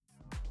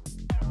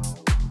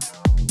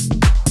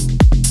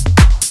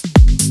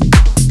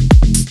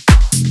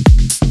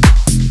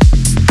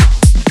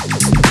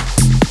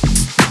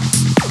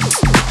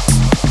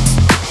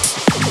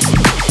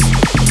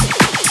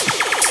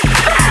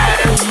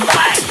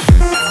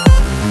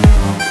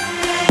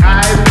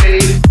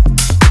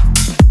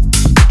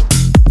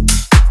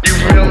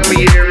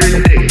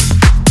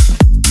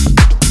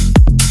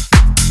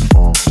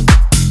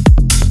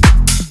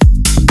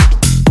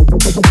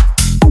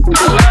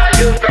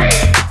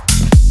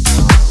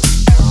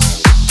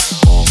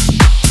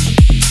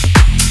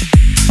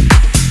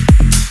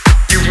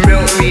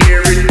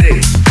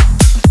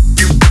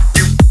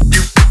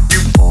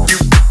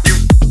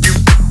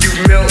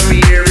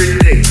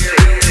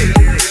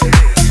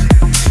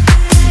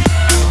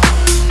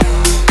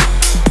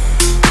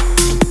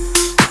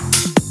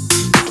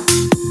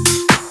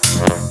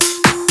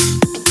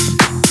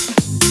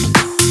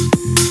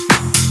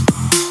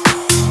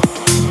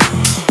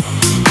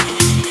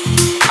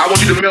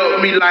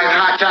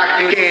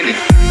chocolate candy.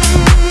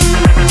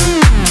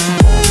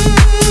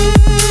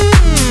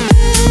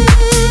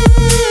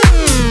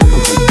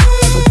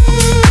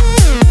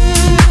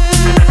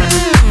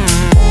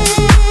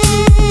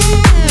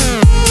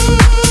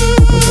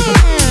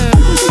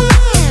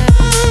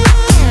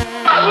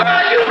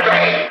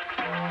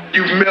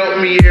 You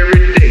melt me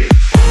every day.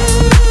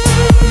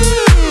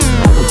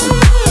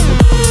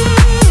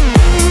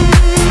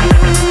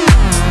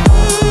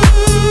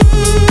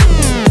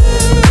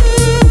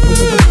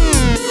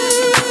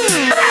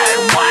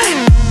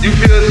 You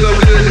feel so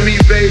good to me,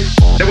 babe,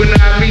 that when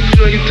I meet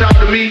you and you talk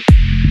to me,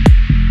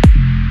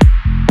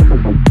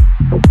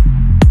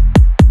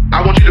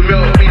 I want you to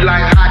melt me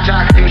like hot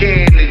chocolate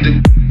candy do.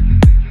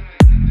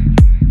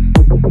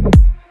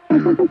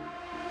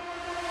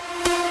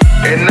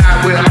 And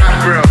not with hot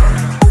breath,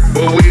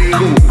 but we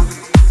cool.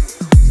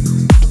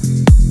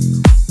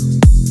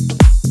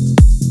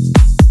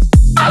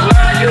 I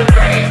love you,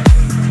 babe.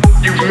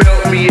 You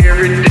melt me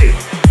every day.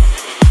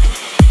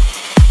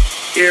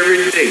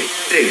 Every day,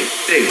 day,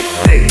 day,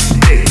 day,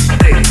 day,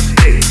 day,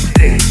 day,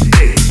 day,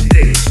 day, day,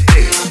 day,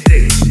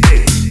 day,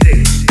 day,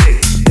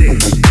 day,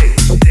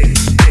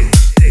 day,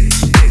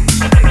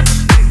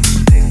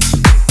 day,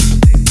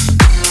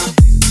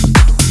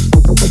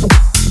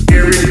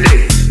 every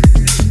day.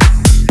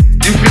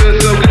 You feel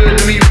so good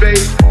to me,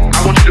 babe.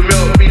 I want you to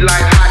melt me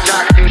like hot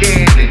chocolate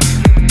candy.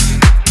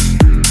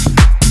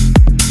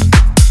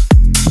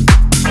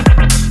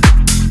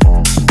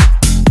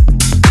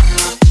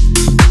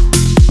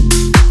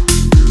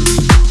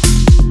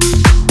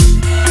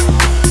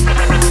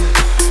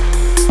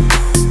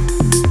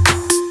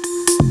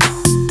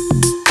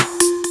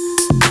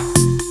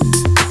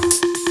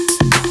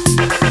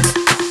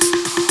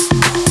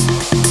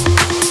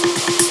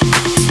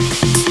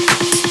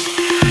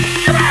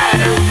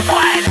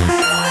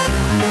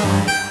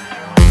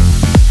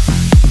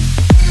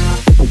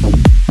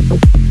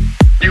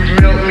 You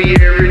melt me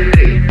every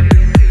day.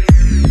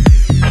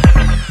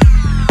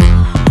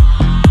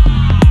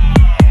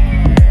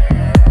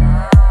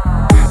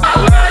 I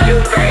love you,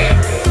 babe.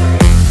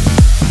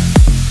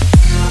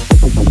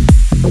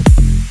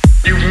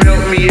 You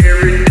melt me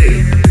every day.